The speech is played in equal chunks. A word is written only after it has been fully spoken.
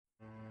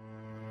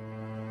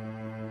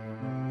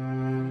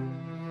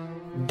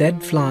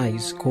Dead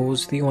flies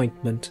cause the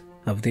ointment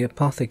of the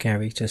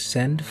apothecary to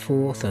send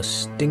forth a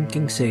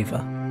stinking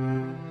savour.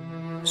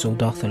 So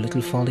doth a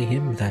little folly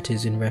him that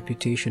is in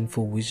reputation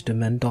for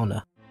wisdom and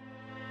honour.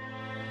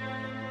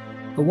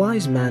 A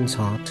wise man's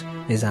heart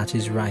is at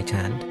his right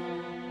hand,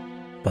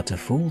 but a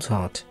fool's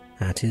heart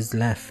at his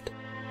left.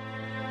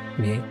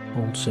 Yea,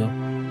 also,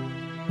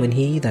 when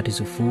he that is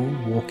a fool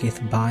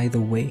walketh by the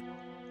way,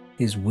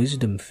 his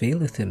wisdom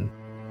faileth him,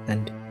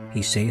 and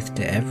he saith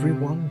to every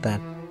one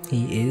that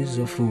he is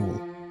a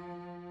fool.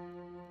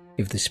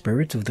 If the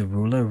spirit of the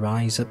ruler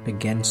rise up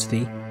against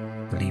thee,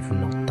 leave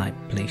not thy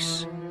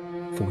place,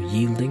 for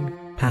yielding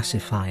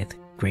pacifieth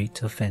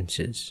great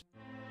offences.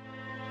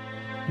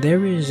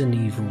 There is an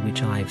evil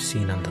which I have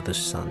seen under the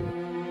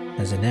sun,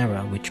 as an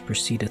error which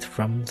proceedeth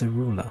from the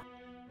ruler.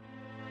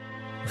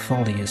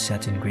 Folly is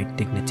set in great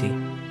dignity,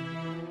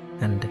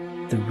 and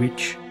the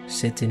rich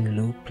sit in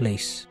low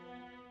place.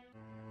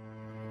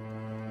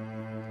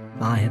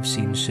 I have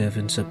seen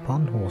servants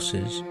upon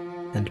horses,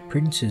 and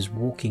princes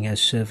walking as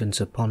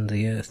servants upon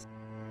the earth.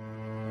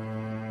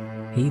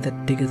 He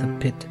that diggeth a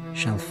pit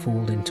shall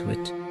fall into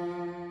it,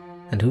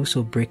 and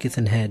whoso breaketh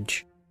an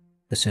hedge,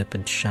 the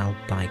serpent shall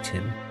bite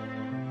him.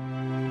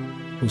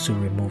 Whoso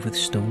removeth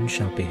stones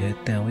shall be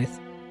hurt therewith,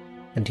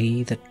 and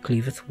he that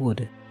cleaveth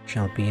wood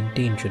shall be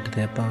endangered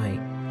thereby.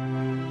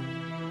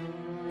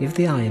 If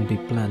the iron be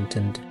blunt,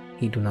 and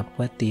he do not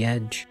whet the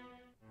edge,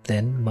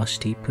 then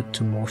must he put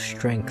to more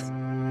strength.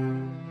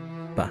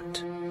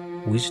 But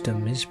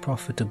wisdom is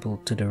profitable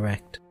to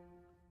direct.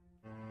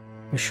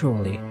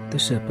 Surely the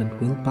serpent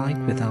will bite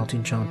without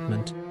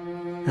enchantment,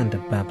 and a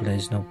babbler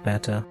is no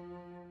better.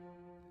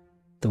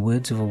 The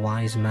words of a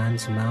wise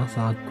man's mouth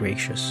are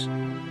gracious,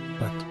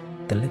 but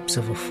the lips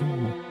of a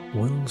fool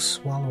will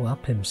swallow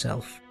up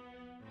himself.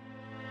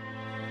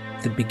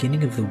 The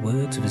beginning of the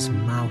words of his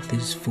mouth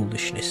is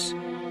foolishness,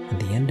 and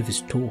the end of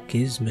his talk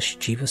is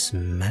mischievous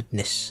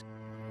madness.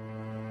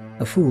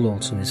 A fool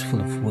also is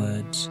full of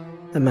words.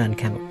 A man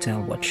cannot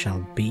tell what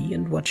shall be,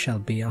 and what shall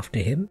be after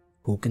him.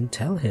 Who can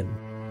tell him?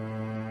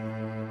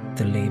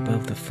 The labour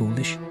of the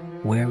foolish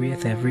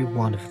wearieth every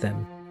one of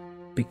them,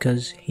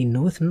 because he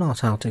knoweth not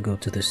how to go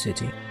to the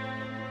city.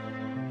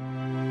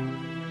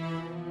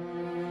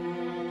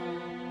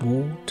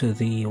 Woe to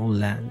thee, O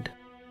land,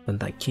 when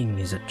thy king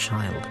is a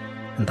child,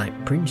 and thy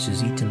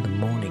princes eat in the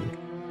morning.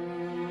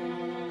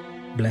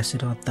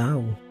 Blessed art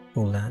thou,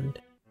 O land,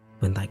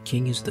 when thy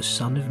king is the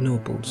son of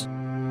nobles,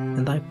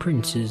 and thy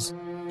princes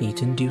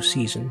eat in due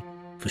season,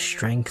 for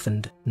strength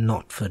and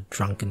not for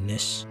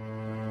drunkenness.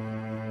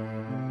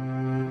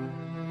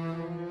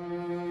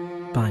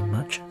 By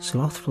much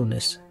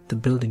slothfulness the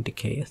building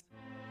decayeth,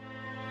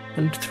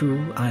 and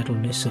through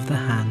idleness of the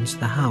hands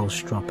the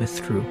house droppeth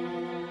through.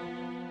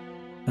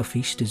 A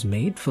feast is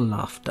made for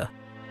laughter,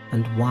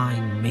 and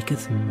wine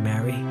maketh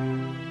merry,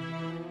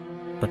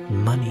 but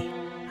money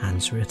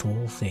answereth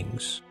all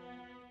things.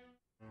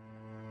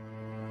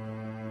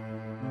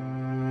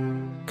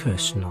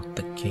 Curse not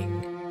the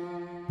king,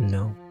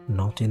 no,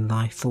 not in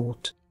thy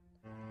thought,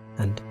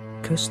 and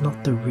curse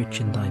not the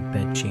rich in thy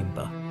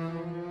bedchamber.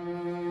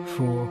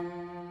 For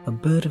a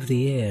bird of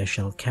the air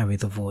shall carry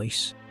the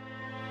voice,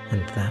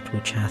 and that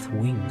which hath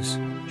wings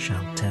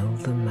shall tell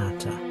the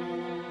matter.